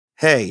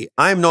Hey,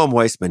 I'm Noam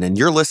Weissman, and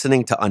you're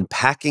listening to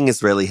Unpacking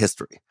Israeli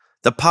History,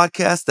 the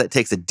podcast that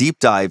takes a deep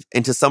dive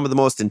into some of the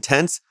most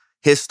intense,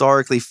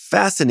 historically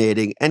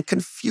fascinating, and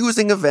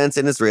confusing events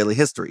in Israeli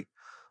history.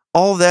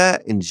 All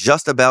that in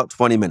just about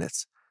 20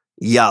 minutes.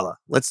 Yalla,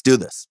 let's do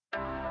this.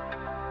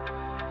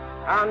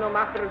 אנו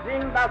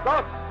מכריזים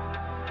בזאת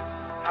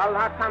על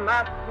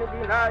הקמת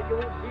מדינה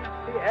יהודית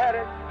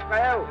בארץ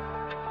ישראל.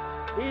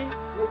 היא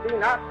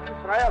מדינת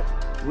ישראל.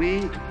 We,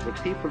 the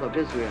people of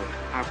Israel,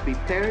 are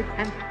prepared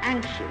and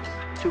anxious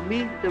to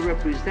meet the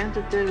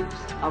representatives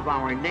of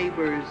our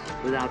neighbors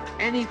without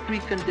any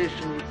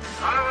preconditions.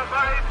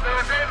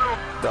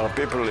 There are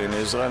people in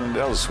Israel and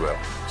elsewhere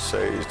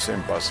say it's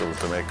impossible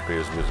to make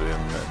peace between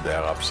the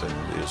Arabs and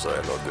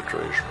Israel or the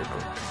Jewish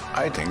people.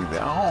 I think they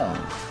are wrong.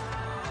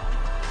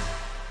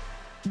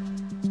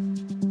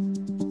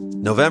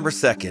 November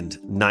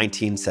 2nd,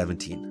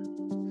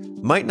 1917.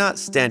 Might not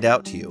stand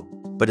out to you,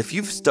 but if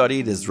you've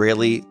studied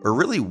Israeli or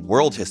really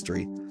world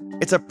history,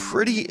 it's a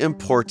pretty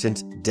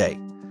important day.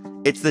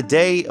 It's the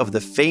day of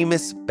the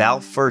famous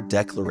Balfour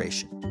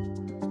Declaration.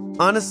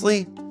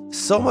 Honestly,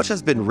 so much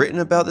has been written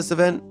about this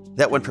event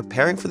that when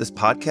preparing for this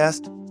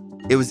podcast,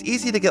 it was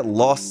easy to get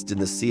lost in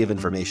the sea of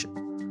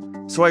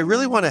information. So I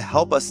really want to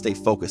help us stay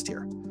focused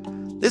here.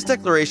 This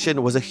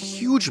declaration was a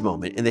huge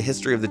moment in the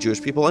history of the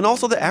Jewish people and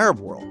also the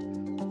Arab world.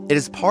 It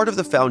is part of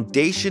the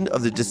foundation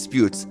of the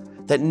disputes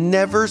that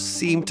never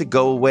seem to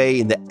go away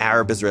in the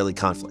Arab-Israeli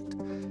conflict.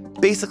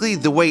 Basically,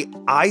 the way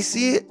I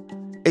see it,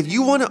 if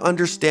you want to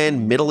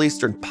understand Middle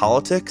Eastern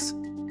politics,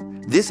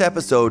 this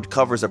episode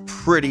covers a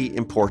pretty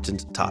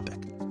important topic.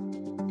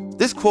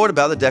 This quote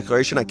about the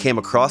declaration I came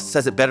across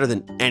says it better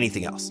than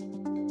anything else.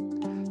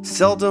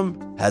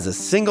 Seldom has a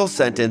single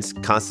sentence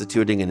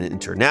constituting an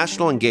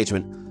international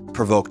engagement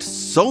provoked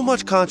so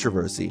much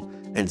controversy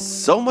and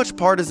so much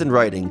partisan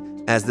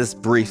writing as this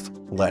brief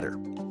letter.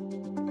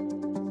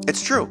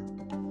 It's true.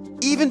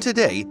 Even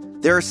today,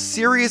 there are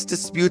serious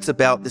disputes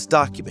about this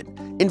document.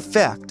 In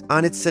fact,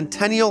 on its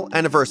centennial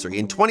anniversary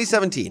in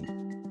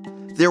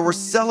 2017, there were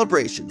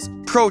celebrations,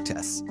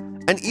 protests,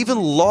 and even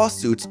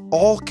lawsuits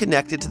all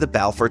connected to the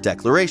Balfour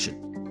Declaration.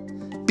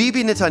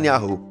 Bibi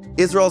Netanyahu,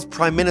 Israel's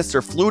prime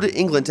minister, flew to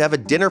England to have a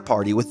dinner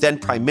party with then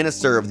Prime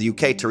Minister of the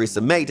UK,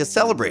 Theresa May, to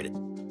celebrate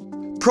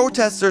it.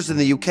 Protesters in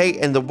the UK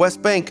and the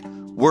West Bank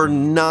were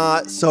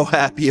not so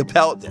happy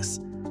about this.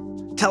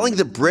 Telling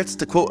the Brits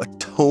to, quote,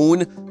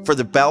 atone for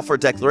the Balfour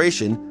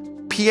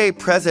Declaration, PA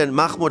President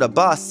Mahmoud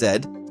Abbas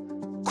said,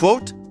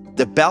 quote,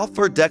 the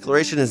Balfour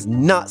Declaration is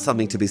not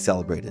something to be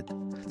celebrated.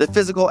 The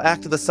physical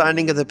act of the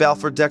signing of the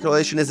Balfour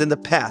Declaration is in the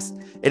past.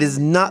 It is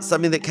not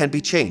something that can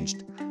be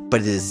changed,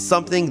 but it is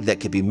something that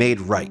can be made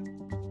right.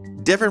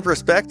 Different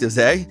perspectives,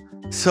 eh?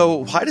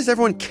 So why does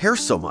everyone care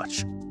so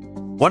much?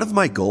 One of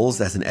my goals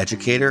as an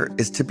educator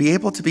is to be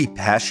able to be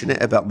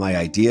passionate about my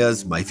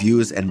ideas, my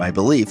views, and my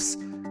beliefs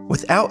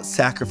without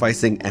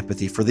sacrificing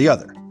empathy for the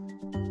other.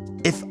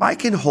 If I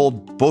can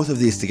hold both of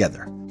these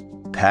together,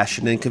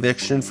 passion and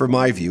conviction for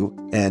my view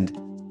and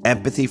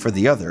empathy for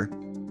the other,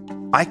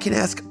 I can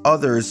ask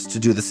others to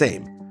do the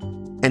same.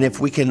 And if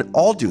we can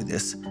all do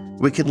this,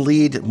 we can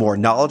lead more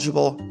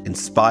knowledgeable,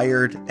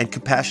 inspired, and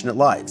compassionate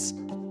lives.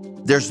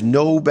 There's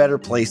no better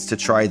place to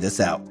try this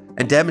out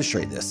and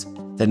demonstrate this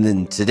than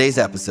in today's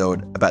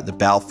episode about the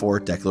Balfour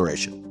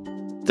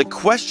Declaration. The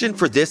question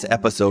for this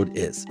episode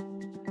is,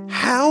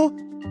 how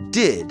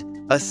did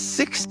a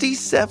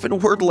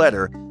 67-word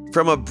letter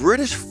from a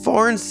British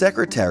foreign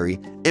secretary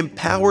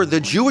empower the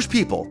Jewish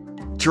people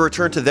to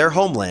return to their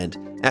homeland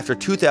after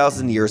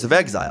 2,000 years of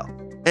exile?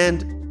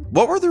 And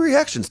what were the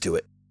reactions to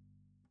it?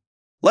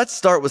 Let's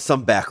start with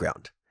some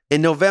background.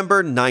 In November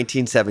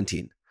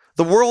 1917,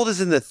 the world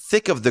is in the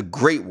thick of the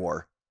Great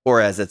War,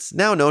 or as it's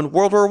now known,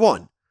 World War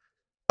I.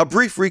 A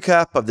brief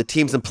recap of the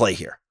teams in play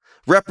here.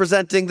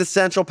 Representing the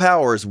Central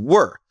Powers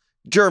were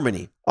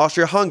Germany,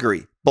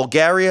 Austria-Hungary,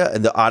 Bulgaria,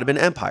 and the Ottoman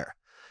Empire.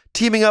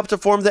 Teaming up to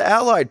form the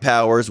Allied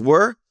powers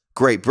were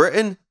Great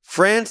Britain,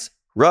 France,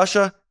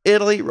 Russia,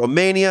 Italy,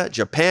 Romania,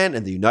 Japan,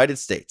 and the United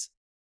States.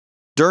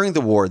 During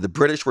the war, the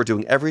British were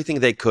doing everything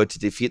they could to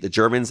defeat the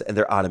Germans and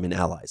their Ottoman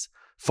allies.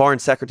 Foreign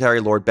Secretary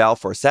Lord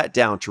Balfour sat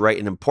down to write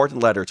an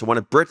important letter to one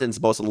of Britain's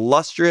most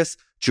illustrious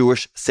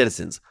Jewish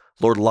citizens,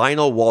 Lord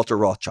Lionel Walter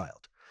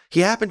Rothschild.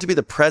 He happened to be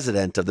the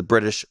president of the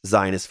British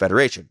Zionist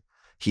Federation.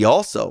 He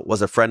also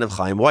was a friend of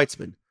Chaim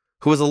Weizmann,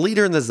 who was a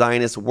leader in the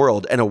Zionist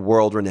world and a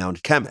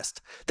world-renowned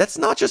chemist. That's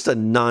not just a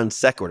non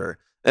sequitur.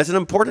 It's an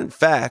important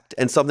fact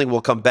and something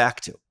we'll come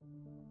back to.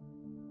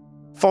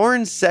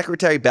 Foreign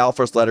Secretary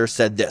Balfour's letter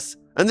said this,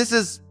 and this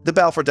is the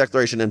Balfour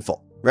Declaration in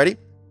full. Ready?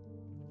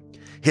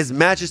 His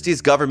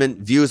Majesty's government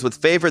views with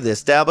favor the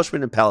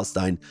establishment in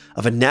Palestine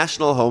of a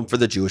national home for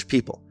the Jewish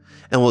people,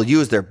 and will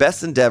use their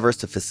best endeavors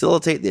to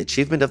facilitate the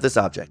achievement of this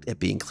object, it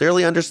being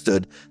clearly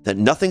understood that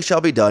nothing shall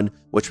be done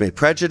which may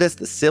prejudice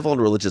the civil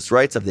and religious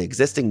rights of the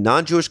existing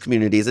non-Jewish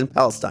communities in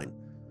Palestine,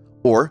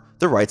 or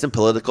the rights and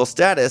political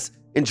status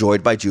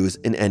enjoyed by Jews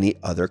in any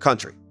other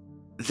country.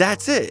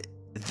 That's it.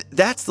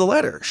 That's the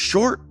letter.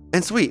 Short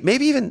and sweet,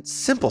 maybe even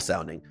simple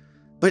sounding,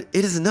 but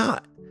it is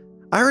not.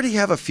 I already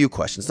have a few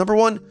questions. Number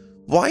one,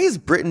 why is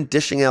Britain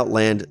dishing out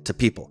land to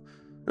people?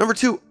 Number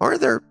two,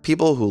 aren't there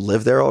people who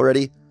live there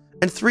already?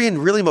 And three, and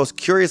really most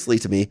curiously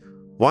to me,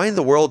 why in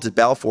the world did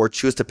Balfour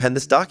choose to pen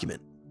this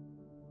document?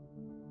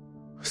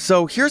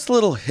 So here's a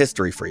little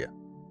history for you.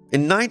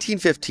 In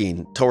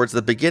 1915, towards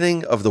the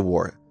beginning of the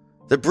war,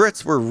 the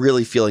Brits were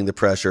really feeling the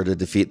pressure to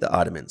defeat the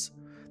Ottomans.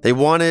 They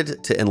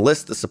wanted to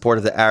enlist the support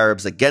of the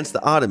Arabs against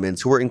the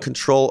Ottomans, who were in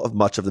control of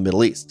much of the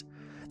Middle East.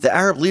 The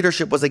Arab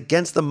leadership was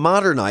against the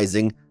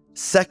modernizing,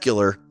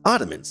 secular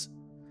Ottomans.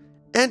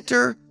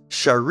 Enter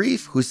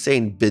Sharif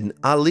Hussein bin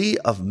Ali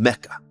of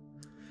Mecca.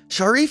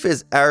 Sharif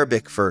is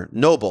Arabic for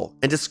noble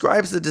and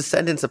describes the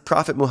descendants of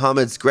Prophet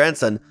Muhammad's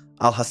grandson,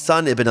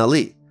 Al-Hassan ibn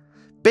Ali.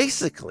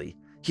 Basically,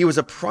 he was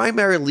a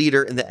primary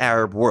leader in the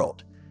Arab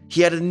world.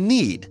 He had a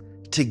need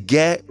to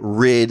get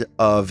rid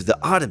of the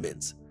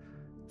Ottomans.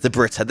 The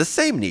Brits had the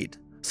same need.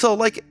 So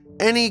like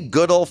any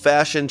good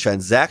old-fashioned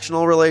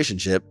transactional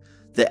relationship,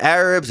 the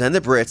Arabs and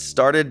the Brits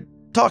started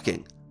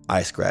talking.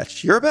 I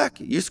scratched your back,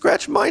 you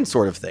scratch mine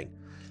sort of thing.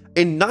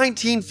 In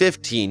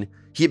 1915,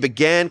 he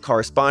began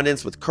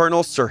correspondence with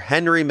Colonel Sir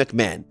Henry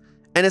McMahon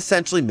and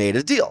essentially made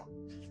a deal.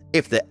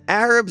 If the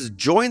Arabs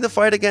joined the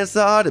fight against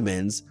the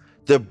Ottomans,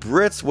 the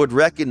Brits would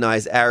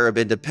recognize Arab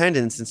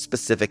independence in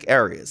specific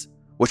areas,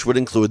 which would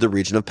include the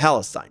region of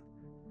Palestine.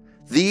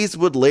 These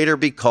would later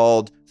be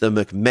called the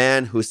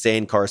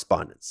McMahon-Hussein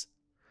Correspondence.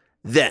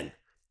 Then,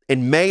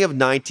 in May of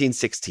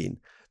 1916,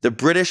 the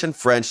British and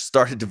French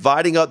started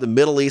dividing up the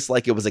Middle East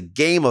like it was a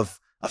game of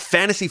a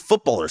fantasy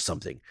football or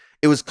something.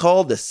 It was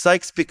called the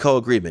Sykes-Picot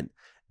Agreement,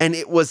 and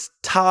it was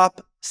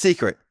top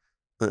secret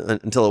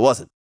until it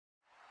wasn't.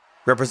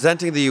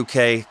 Representing the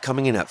UK,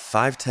 coming in at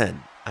 5'10",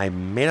 I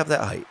made up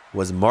that height,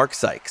 was Mark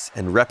Sykes,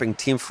 and repping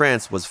Team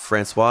France was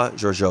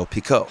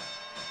Francois-Georges-Picot.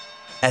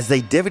 As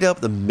they divvied up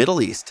the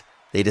Middle East,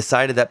 they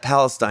decided that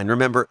Palestine,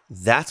 remember,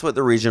 that's what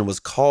the region was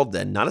called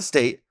then, not a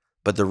state,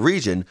 but the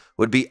region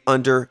would be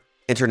under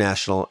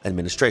international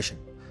administration.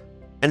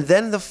 And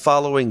then the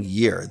following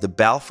year, the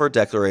Balfour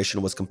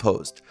Declaration was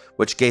composed,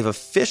 which gave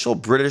official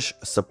British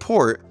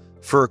support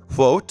for,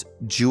 quote,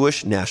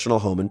 Jewish national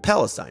home in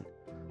Palestine.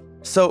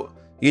 So,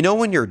 you know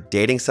when you're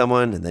dating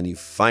someone and then you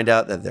find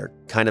out that they're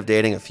kind of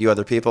dating a few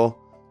other people?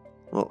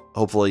 Well,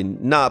 hopefully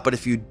not, but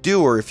if you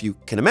do, or if you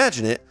can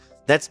imagine it,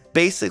 that's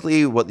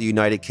basically what the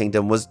United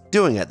Kingdom was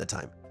doing at the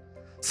time.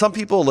 Some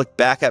people look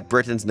back at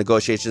Britain's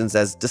negotiations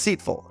as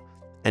deceitful,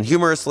 and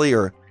humorously,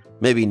 or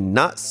maybe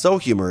not so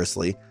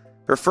humorously,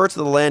 refer to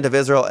the land of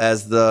Israel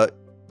as the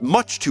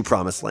much too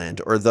promised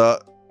land, or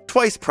the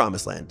twice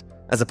promised land,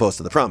 as opposed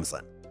to the promised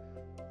land.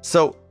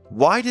 So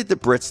why did the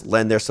Brits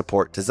lend their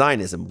support to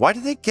Zionism? Why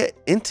did they get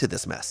into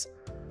this mess?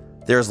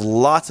 There's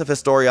lots of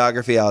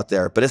historiography out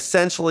there, but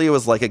essentially it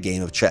was like a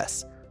game of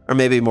chess, or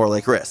maybe more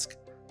like Risk.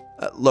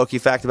 Low-key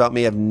fact about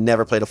me, I've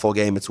never played a full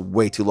game, it's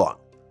way too long.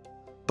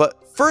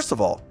 But first of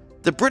all,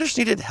 the British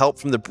needed help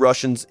from the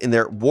Russians in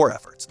their war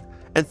efforts,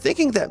 and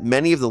thinking that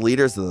many of the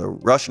leaders of the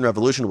Russian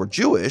Revolution were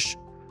Jewish,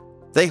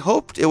 they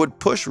hoped it would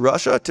push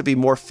Russia to be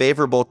more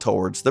favorable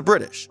towards the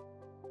British.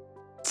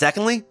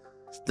 Secondly,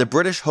 the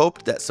British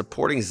hoped that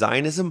supporting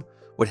Zionism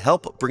would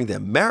help bring the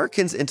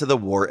Americans into the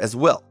war as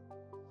well.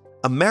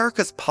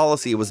 America's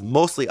policy was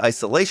mostly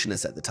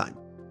isolationist at the time,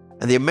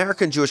 and the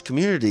American Jewish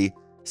community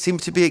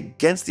seemed to be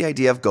against the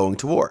idea of going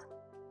to war.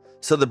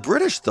 So the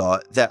British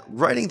thought that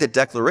writing the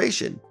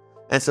Declaration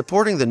and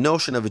supporting the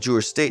notion of a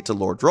Jewish state to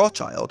Lord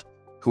Rothschild,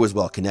 who was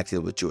well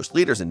connected with Jewish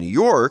leaders in New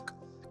York,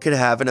 could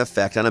have an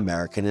effect on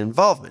American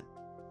involvement.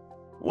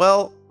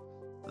 Well,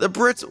 the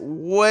Brits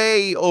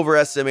way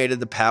overestimated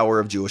the power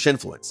of Jewish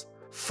influence.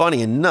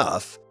 Funny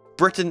enough,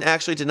 Britain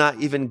actually did not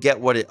even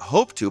get what it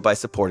hoped to by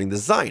supporting the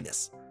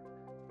Zionists.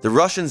 The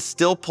Russians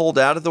still pulled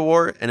out of the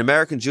war, and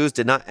American Jews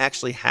did not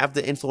actually have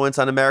the influence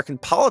on American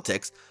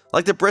politics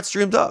like the Brits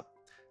dreamed up.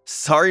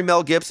 Sorry,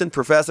 Mel Gibson,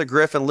 Professor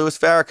Griff, and Louis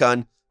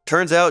Farrakhan,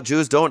 turns out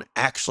Jews don't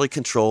actually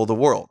control the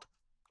world.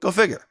 Go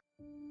figure.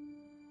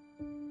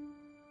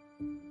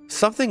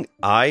 Something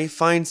I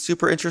find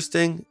super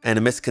interesting, and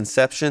a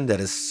misconception that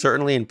is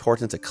certainly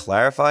important to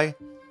clarify,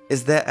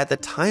 is that at the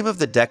time of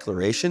the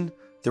Declaration,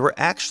 there were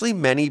actually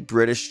many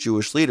British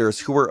Jewish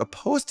leaders who were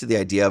opposed to the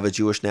idea of a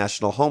Jewish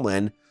national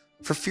homeland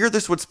for fear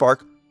this would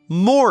spark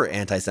more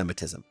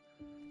anti-Semitism.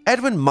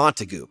 Edwin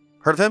Montagu,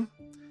 heard of him?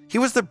 He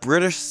was the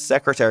British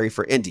Secretary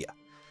for India.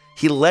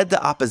 He led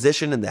the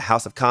opposition in the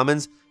House of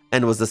Commons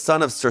and was the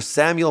son of Sir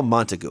Samuel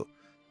Montagu,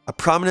 a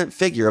prominent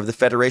figure of the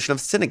Federation of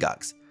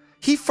Synagogues.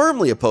 He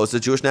firmly opposed the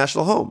Jewish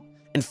national home.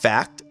 In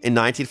fact, in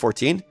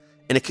 1914,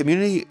 in a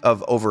community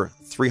of over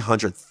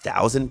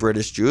 300,000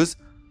 British Jews,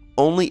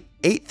 only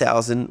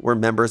 8,000 were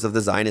members of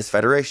the Zionist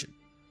Federation.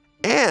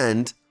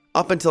 And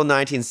up until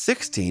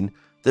 1916,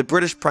 the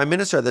British Prime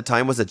Minister at the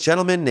time was a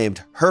gentleman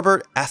named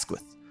Herbert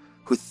Asquith,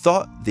 who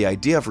thought the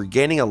idea of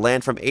regaining a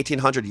land from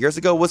 1800 years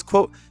ago was,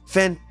 quote,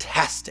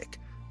 fantastic,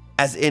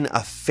 as in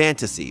a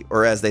fantasy,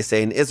 or as they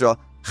say in Israel,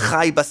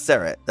 chai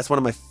baseret. That's one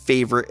of my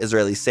favorite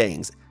Israeli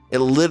sayings. It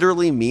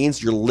literally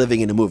means you're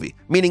living in a movie,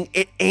 meaning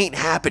it ain't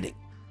happening.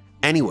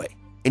 Anyway,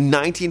 In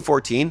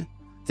 1914,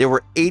 there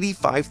were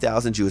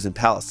 85,000 Jews in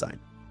Palestine,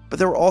 but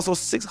there were also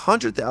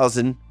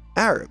 600,000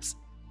 Arabs.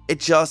 It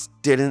just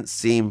didn't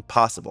seem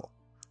possible.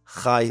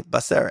 Chai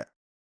baseret.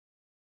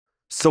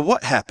 So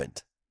what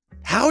happened?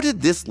 How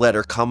did this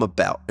letter come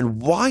about,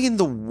 and why in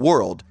the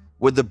world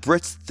would the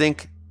Brits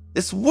think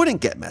this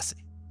wouldn't get messy?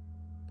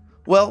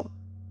 Well,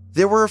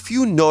 there were a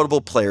few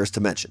notable players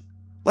to mention.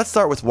 Let's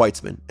start with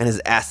Weizmann and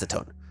his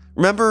acetone.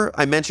 Remember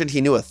I mentioned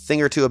he knew a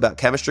thing or two about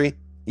chemistry?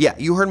 Yeah,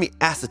 you heard me,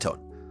 acetone.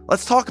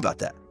 Let's talk about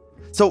that.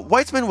 So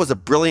Weizmann was a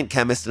brilliant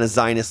chemist and a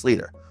Zionist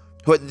leader,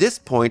 who at this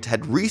point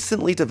had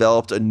recently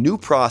developed a new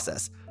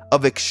process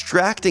of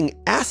extracting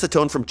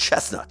acetone from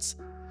chestnuts.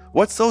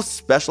 What's so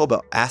special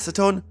about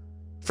acetone?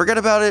 Forget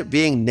about it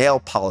being nail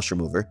polish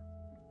remover.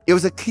 It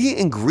was a key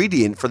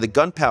ingredient for the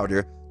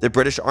gunpowder the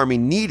British Army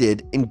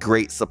needed in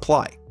great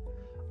supply.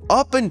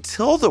 Up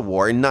until the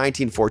war in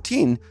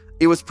 1914,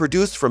 it was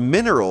produced from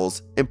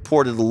minerals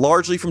imported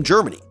largely from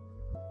Germany.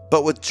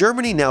 But with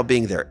Germany now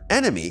being their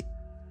enemy,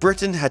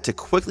 Britain had to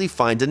quickly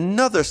find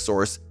another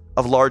source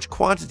of large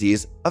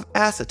quantities of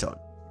acetone.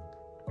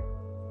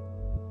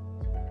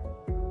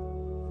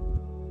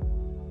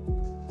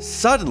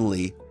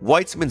 Suddenly,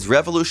 Weizmann's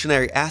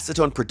revolutionary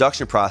acetone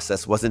production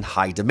process was in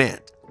high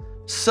demand.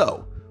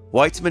 So,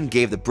 Weizmann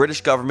gave the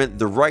British government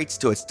the rights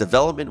to its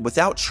development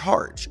without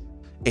charge.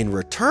 In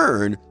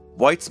return,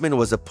 Weizmann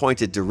was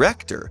appointed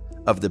director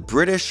of the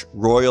British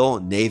Royal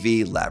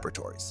Navy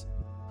Laboratories.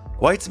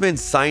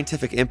 Weizmann's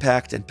scientific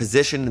impact and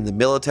position in the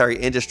military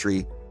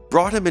industry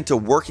brought him into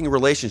working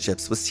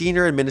relationships with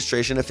senior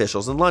administration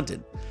officials in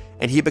London,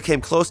 and he became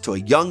close to a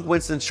young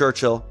Winston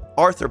Churchill,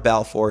 Arthur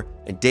Balfour,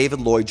 and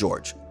David Lloyd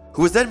George,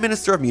 who was then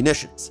Minister of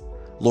Munitions.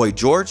 Lloyd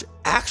George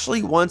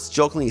actually once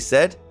jokingly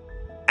said,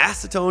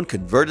 "Acetone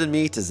converted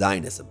me to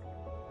Zionism."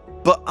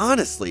 But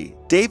honestly,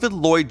 David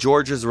Lloyd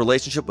George's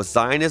relationship with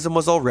Zionism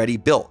was already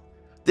built.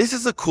 This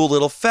is a cool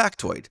little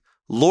factoid.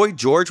 Lloyd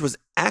George was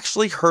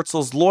actually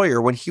Herzl's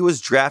lawyer when he was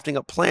drafting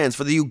up plans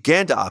for the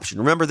Uganda option.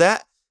 Remember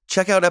that?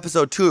 Check out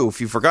episode 2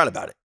 if you forgot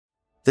about it.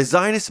 The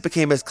Zionists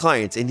became his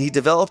clients, and he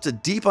developed a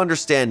deep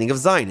understanding of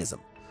Zionism.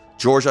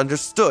 George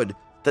understood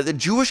that the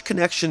Jewish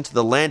connection to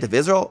the land of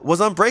Israel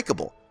was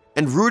unbreakable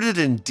and rooted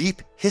in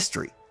deep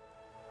history.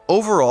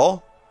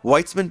 Overall,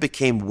 Weizmann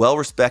became well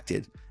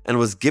respected and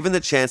was given the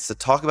chance to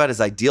talk about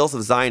his ideals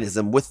of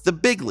Zionism with the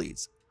big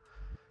leads.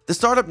 The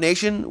startup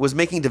nation was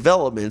making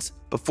developments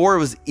before it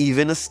was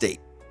even a state.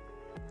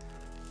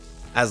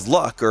 As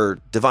luck or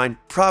divine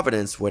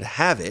providence would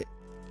have it,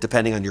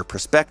 depending on your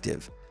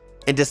perspective,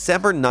 in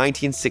December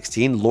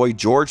 1916, Lloyd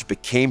George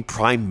became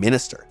prime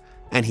minister,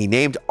 and he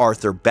named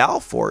Arthur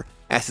Balfour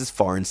as his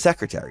foreign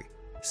secretary.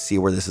 See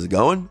where this is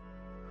going?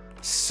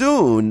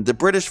 Soon, the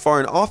British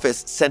Foreign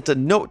Office sent a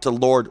note to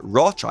Lord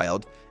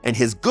Rothschild and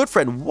his good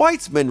friend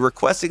Weizmann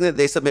requesting that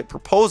they submit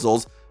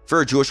proposals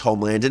for a Jewish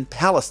homeland in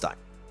Palestine.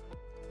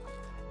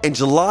 In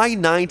July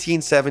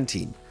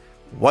 1917,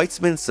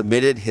 Weizmann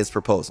submitted his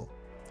proposal.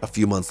 A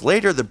few months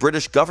later, the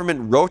British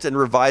government wrote and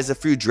revised a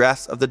few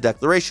drafts of the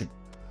declaration.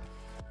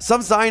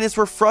 Some Zionists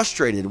were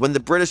frustrated when the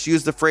British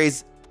used the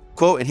phrase,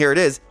 quote, and here it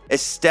is,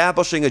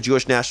 establishing a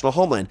Jewish national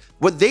homeland.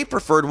 What they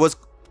preferred was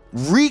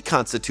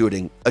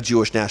reconstituting a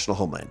Jewish national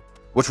homeland,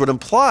 which would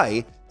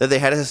imply that they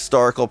had a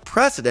historical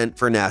precedent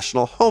for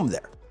national home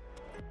there.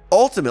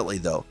 Ultimately,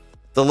 though,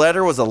 the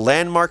letter was a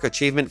landmark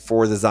achievement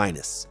for the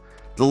Zionists.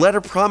 The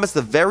letter promised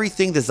the very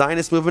thing the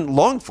Zionist movement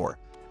longed for,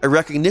 a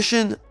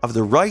recognition of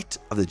the right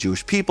of the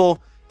Jewish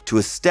people to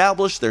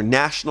establish their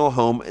national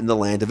home in the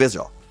land of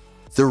Israel,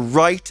 the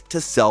right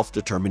to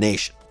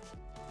self-determination.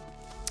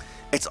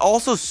 It's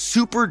also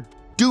super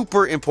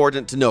duper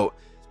important to note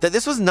that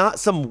this was not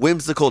some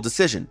whimsical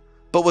decision,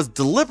 but was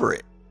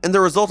deliberate and the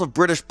result of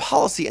British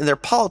policy and their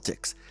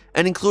politics,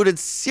 and included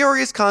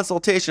serious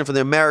consultation from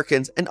the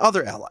Americans and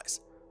other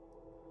allies.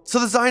 So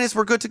the Zionists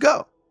were good to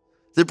go.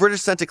 The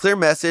British sent a clear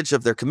message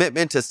of their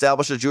commitment to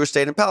establish a Jewish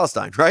state in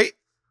Palestine, right?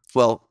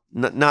 Well,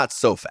 not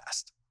so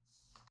fast.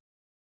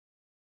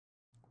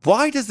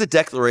 Why does the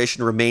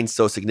declaration remain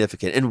so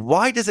significant, and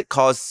why does it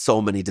cause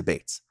so many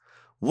debates?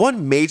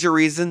 One major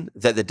reason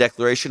that the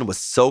declaration was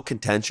so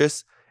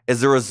contentious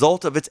is the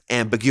result of its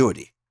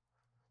ambiguity.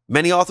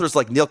 Many authors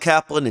like Neil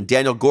Kaplan and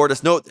Daniel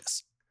Gordis note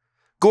this.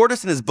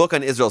 Gordis, in his book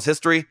on Israel's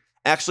history,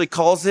 actually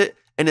calls it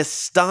an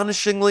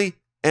astonishingly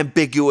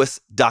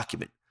ambiguous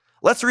document.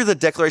 Let's read the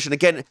declaration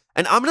again,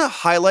 and I'm going to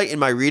highlight in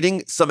my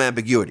reading some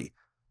ambiguity.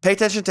 Pay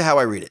attention to how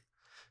I read it.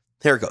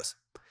 Here it goes.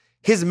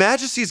 His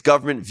Majesty's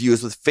government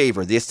views with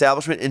favor the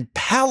establishment in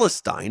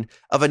Palestine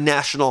of a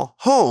national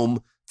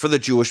home for the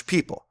Jewish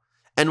people,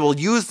 and will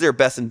use their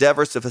best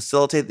endeavors to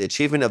facilitate the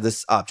achievement of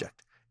this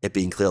object, it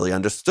being clearly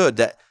understood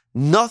that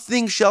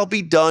nothing shall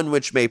be done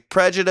which may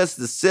prejudice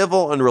the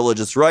civil and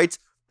religious rights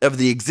of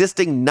the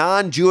existing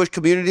non-Jewish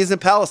communities in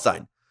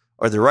Palestine,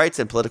 or the rights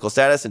and political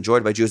status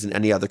enjoyed by Jews in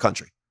any other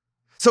country.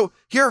 So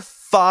here are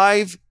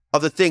 5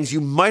 of the things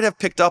you might have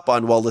picked up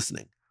on while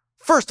listening.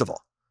 First of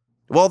all,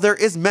 while there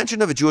is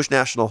mention of a Jewish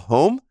national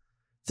home,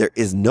 there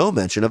is no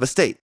mention of a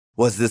state.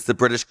 Was this the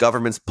British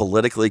government's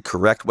politically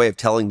correct way of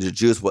telling the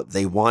Jews what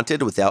they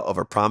wanted without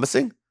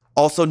overpromising?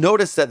 Also,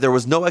 notice that there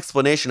was no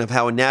explanation of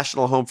how a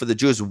national home for the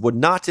Jews would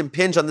not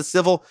impinge on the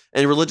civil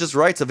and religious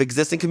rights of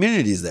existing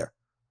communities there.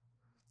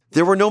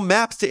 There were no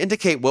maps to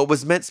indicate what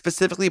was meant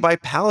specifically by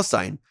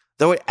Palestine,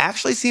 though it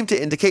actually seemed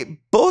to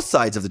indicate both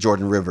sides of the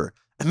Jordan River.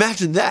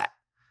 Imagine that.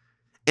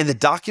 In the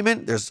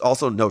document, there's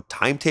also no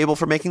timetable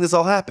for making this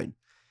all happen.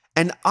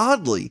 And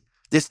oddly,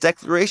 this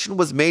declaration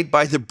was made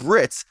by the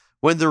Brits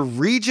when the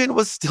region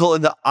was still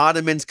in the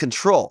Ottomans'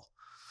 control.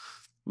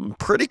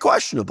 Pretty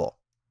questionable.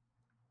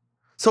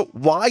 So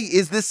why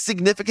is this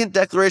significant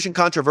declaration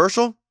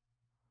controversial?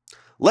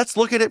 Let's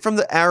look at it from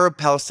the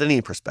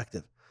Arab-Palestinian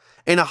perspective.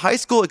 In a high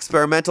school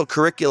experimental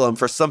curriculum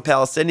for some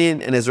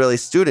Palestinian and Israeli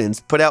students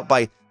put out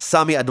by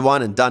Sami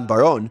Adwan and Dan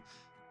Baron,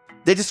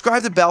 they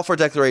describe the Balfour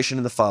Declaration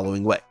in the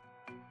following way.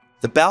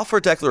 The Balfour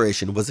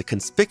Declaration was a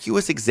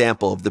conspicuous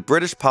example of the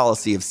British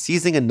policy of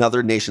seizing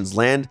another nation's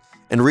land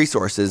and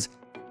resources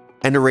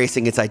and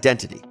erasing its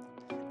identity.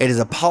 It is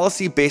a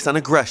policy based on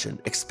aggression,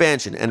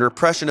 expansion, and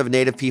repression of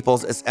native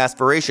peoples as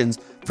aspirations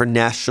for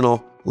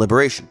national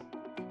liberation.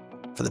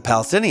 For the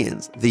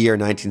Palestinians, the year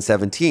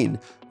 1917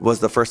 was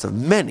the first of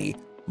many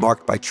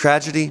marked by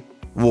tragedy,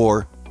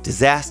 war,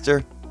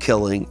 disaster,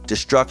 killing,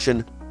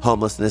 destruction,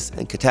 homelessness,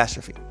 and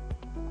catastrophe.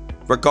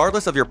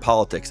 Regardless of your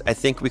politics, I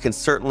think we can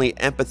certainly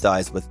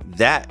empathize with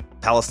that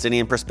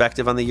Palestinian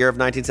perspective on the year of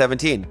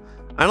 1917.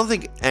 I don't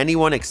think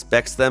anyone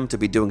expects them to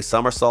be doing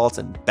somersaults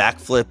and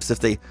backflips if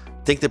they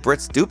think the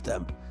Brits duped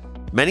them.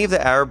 Many of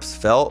the Arabs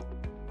felt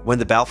when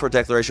the Balfour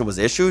Declaration was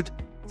issued,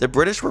 the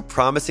British were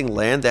promising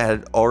land that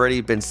had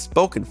already been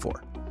spoken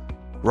for.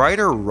 Right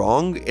or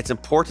wrong, it's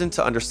important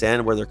to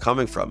understand where they're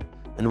coming from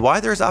and why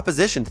there's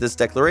opposition to this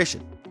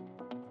declaration.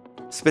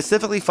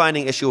 Specifically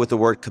finding issue with the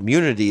word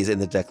communities in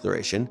the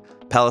declaration,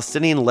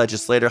 Palestinian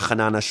legislator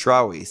Hanan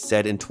Ashrawi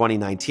said in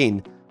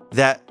 2019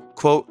 that,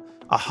 quote,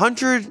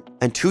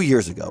 102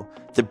 years ago,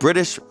 the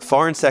British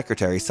Foreign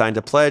Secretary signed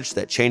a pledge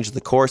that changed the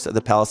course of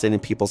the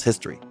Palestinian people's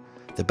history.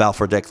 The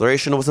Balfour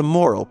Declaration was a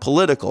moral,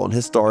 political, and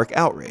historic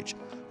outrage,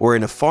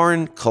 wherein a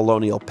foreign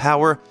colonial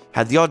power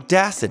had the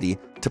audacity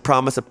to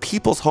promise a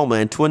people's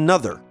homeland to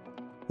another,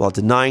 while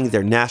denying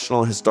their national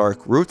and historic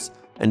roots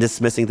and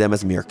dismissing them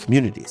as mere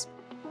communities.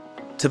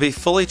 To be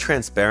fully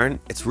transparent,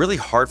 it's really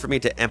hard for me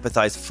to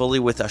empathize fully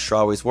with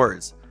Ashrawi's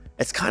words.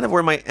 It's kind of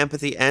where my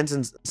empathy ends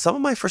and some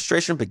of my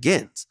frustration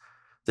begins.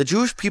 The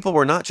Jewish people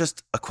were not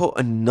just a, quote,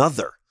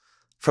 another.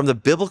 From the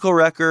biblical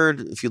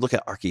record, if you look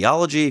at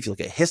archaeology, if you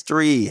look at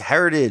history,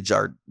 heritage,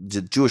 our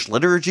Jewish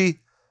liturgy,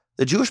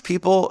 the Jewish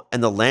people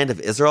and the land of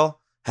Israel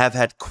have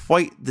had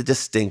quite the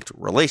distinct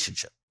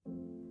relationship.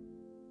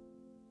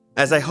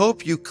 As I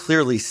hope you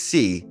clearly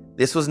see,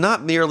 this was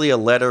not merely a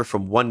letter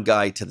from one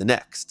guy to the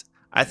next.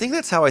 I think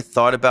that's how I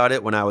thought about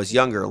it when I was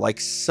younger, like,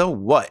 so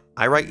what?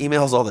 I write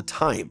emails all the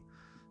time.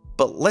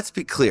 But let's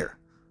be clear.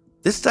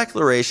 This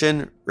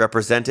declaration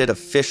represented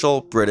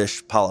official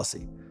British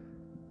policy.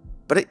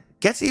 But it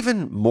gets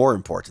even more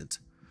important.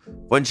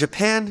 When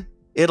Japan,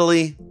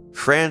 Italy,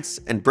 France,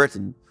 and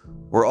Britain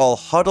were all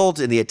huddled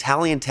in the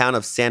Italian town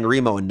of San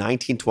Remo in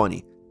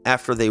 1920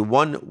 after they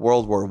won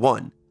World War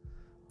I,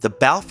 the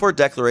Balfour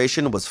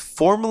Declaration was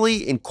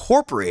formally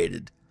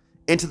incorporated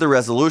into the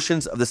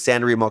resolutions of the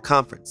San Remo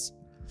Conference,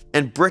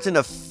 and Britain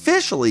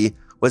officially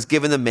was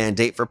given the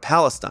mandate for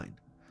Palestine.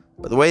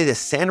 By the way, the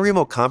San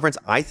Remo Conference,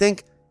 I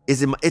think,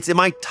 it's in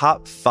my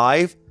top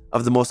 5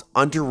 of the most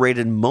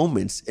underrated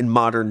moments in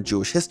modern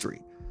Jewish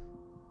history.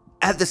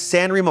 At the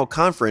San Remo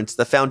Conference,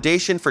 the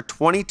foundation for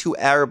 22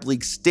 Arab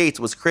League states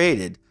was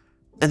created,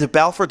 and the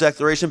Balfour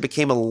Declaration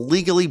became a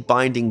legally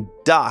binding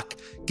doc,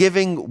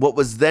 giving what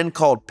was then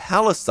called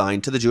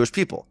Palestine to the Jewish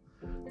people.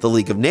 The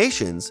League of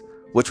Nations,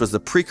 which was the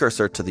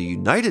precursor to the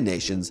United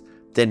Nations,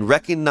 then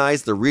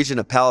recognized the region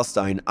of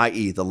Palestine,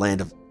 i.e. the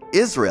land of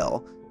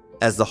Israel,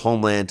 as the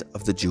homeland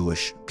of the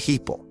Jewish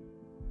people.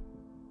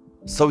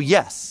 So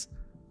yes,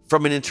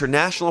 from an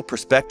international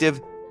perspective,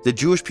 the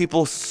Jewish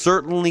people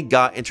certainly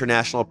got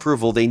international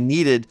approval they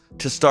needed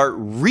to start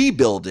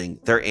rebuilding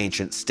their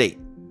ancient state.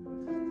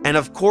 And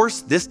of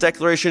course, this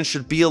declaration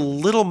should be a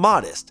little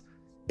modest.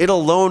 It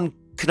alone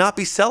cannot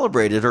be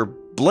celebrated or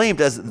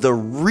blamed as the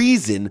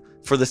reason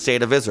for the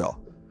state of Israel.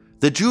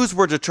 The Jews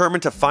were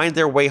determined to find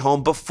their way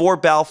home before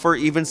Balfour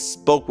even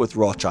spoke with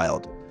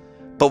Rothschild.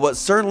 But what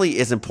certainly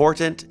is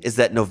important is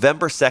that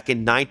November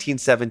 2nd,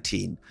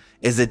 1917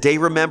 is a day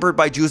remembered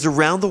by Jews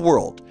around the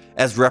world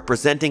as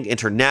representing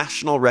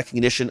international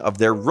recognition of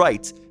their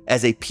rights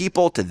as a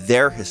people to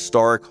their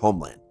historic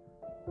homeland.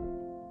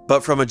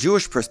 But from a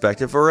Jewish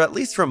perspective, or at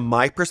least from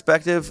my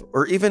perspective,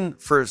 or even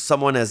for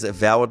someone as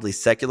avowedly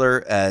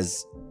secular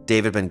as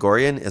David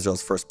Ben-Gurion,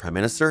 Israel's first prime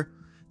minister,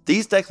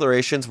 these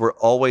declarations were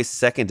always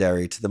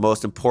secondary to the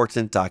most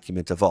important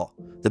document of all,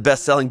 the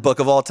best-selling book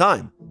of all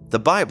time, the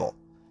Bible.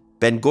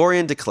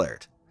 Ben-Gurion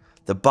declared,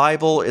 "The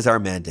Bible is our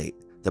mandate.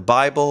 The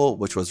Bible,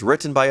 which was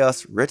written by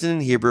us, written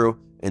in Hebrew,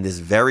 in this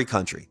very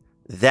country.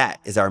 That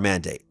is our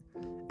mandate.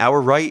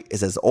 Our right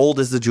is as old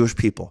as the Jewish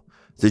people.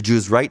 The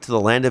Jews' right to the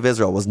land of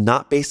Israel was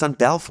not based on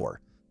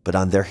Balfour, but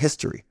on their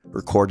history,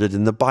 recorded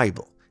in the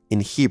Bible,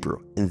 in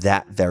Hebrew, in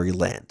that very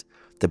land.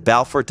 The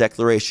Balfour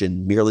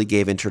Declaration merely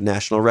gave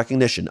international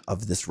recognition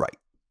of this right.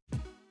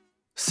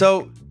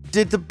 So,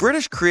 did the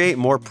British create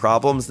more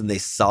problems than they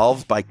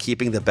solved by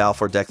keeping the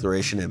Balfour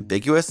Declaration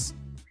ambiguous?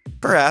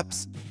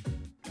 Perhaps.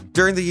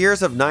 During the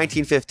years of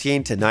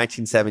 1915 to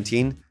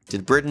 1917,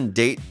 did Britain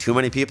date too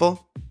many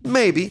people?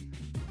 Maybe.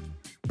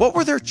 What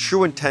were their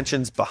true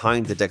intentions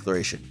behind the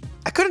declaration?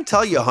 I couldn't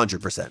tell you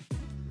 100%.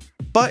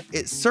 But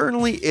it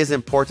certainly is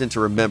important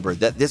to remember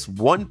that this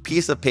one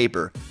piece of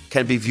paper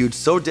can be viewed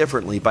so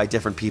differently by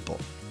different people,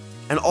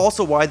 and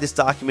also why this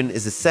document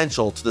is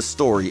essential to the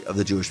story of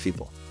the Jewish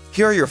people.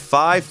 Here are your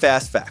 5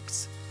 fast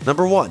facts.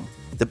 Number 1,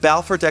 the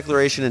Balfour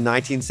Declaration in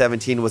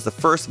 1917 was the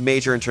first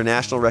major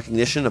international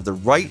recognition of the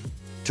right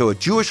to a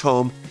Jewish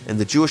home in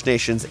the Jewish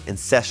nation's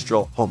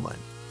ancestral homeland.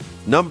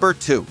 Number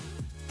 2,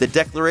 the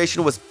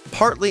declaration was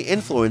partly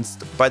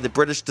influenced by the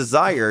British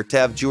desire to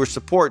have Jewish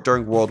support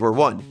during World War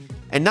I,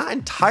 and not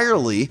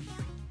entirely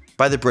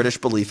by the British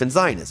belief in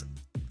Zionism.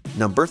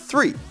 Number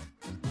 3,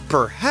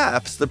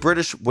 perhaps the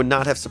British would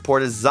not have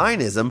supported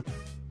Zionism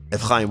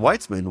if Chaim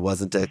Weizmann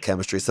wasn't a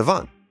chemistry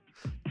savant.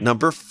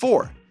 Number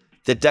 4,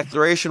 the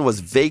declaration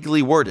was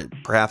vaguely worded,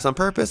 perhaps on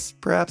purpose,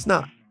 perhaps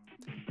not.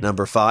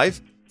 Number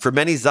 5, for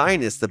many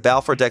Zionists, the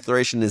Balfour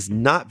Declaration is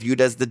not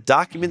viewed as the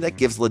document that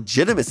gives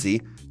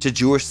legitimacy to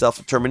Jewish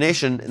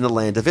self-determination in the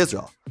land of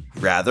Israel.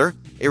 Rather,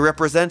 it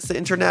represents the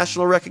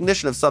international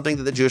recognition of something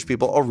that the Jewish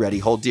people already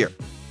hold dear.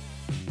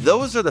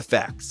 Those are the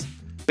facts,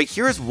 but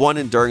here's one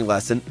enduring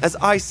lesson as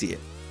I see it,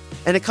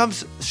 and it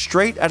comes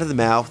straight out of the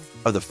mouth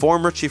of the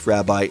former chief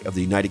rabbi of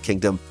the United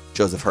Kingdom,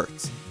 Joseph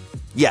Hertz.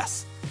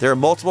 Yes, there are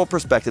multiple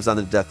perspectives on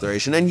the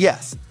declaration, and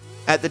yes,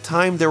 at the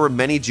time there were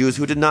many Jews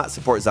who did not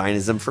support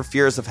Zionism for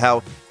fears of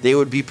how they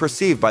would be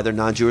perceived by their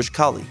non-Jewish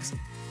colleagues.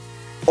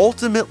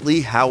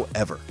 Ultimately,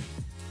 however,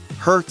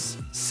 Hertz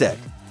said,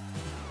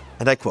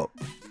 and I quote,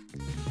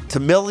 "To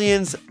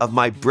millions of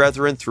my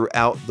brethren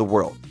throughout the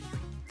world,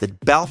 the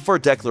Balfour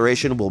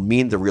Declaration will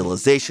mean the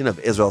realization of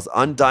Israel's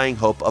undying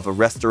hope of a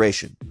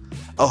restoration,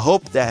 a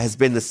hope that has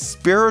been the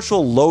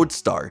spiritual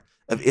lodestar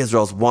of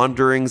Israel's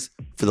wanderings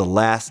for the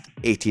last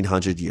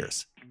 1800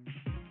 years.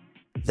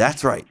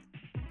 That's right.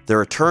 The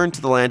return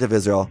to the land of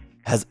Israel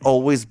has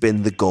always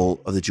been the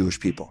goal of the Jewish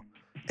people.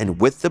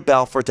 And with the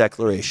Balfour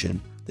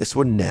Declaration, this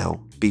would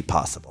now be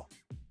possible."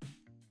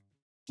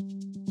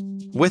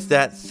 With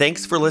that,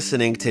 thanks for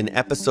listening to an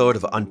episode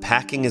of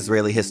Unpacking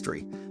Israeli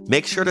History.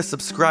 Make sure to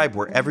subscribe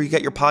wherever you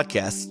get your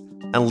podcasts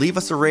and leave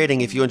us a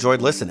rating if you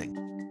enjoyed listening.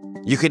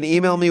 You can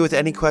email me with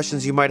any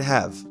questions you might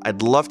have.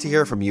 I'd love to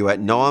hear from you at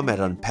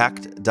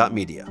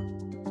noam@unpacked.media.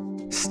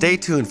 Stay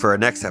tuned for our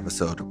next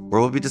episode, where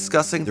we'll be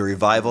discussing the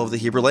revival of the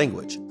Hebrew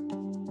language.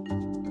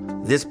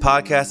 This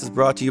podcast is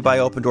brought to you by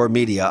Open Door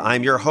Media.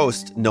 I'm your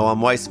host, Noam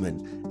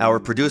Weissman. Our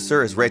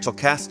producer is Rachel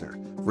Kastner.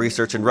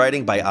 Research and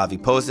writing by Avi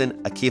Posen,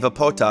 Akiva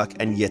Potok,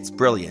 and Yitz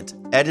Brilliant.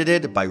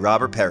 Edited by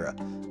Robert Pera.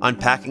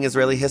 Unpacking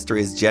Israeli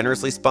History is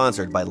generously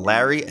sponsored by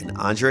Larry and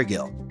Andrea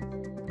Gill.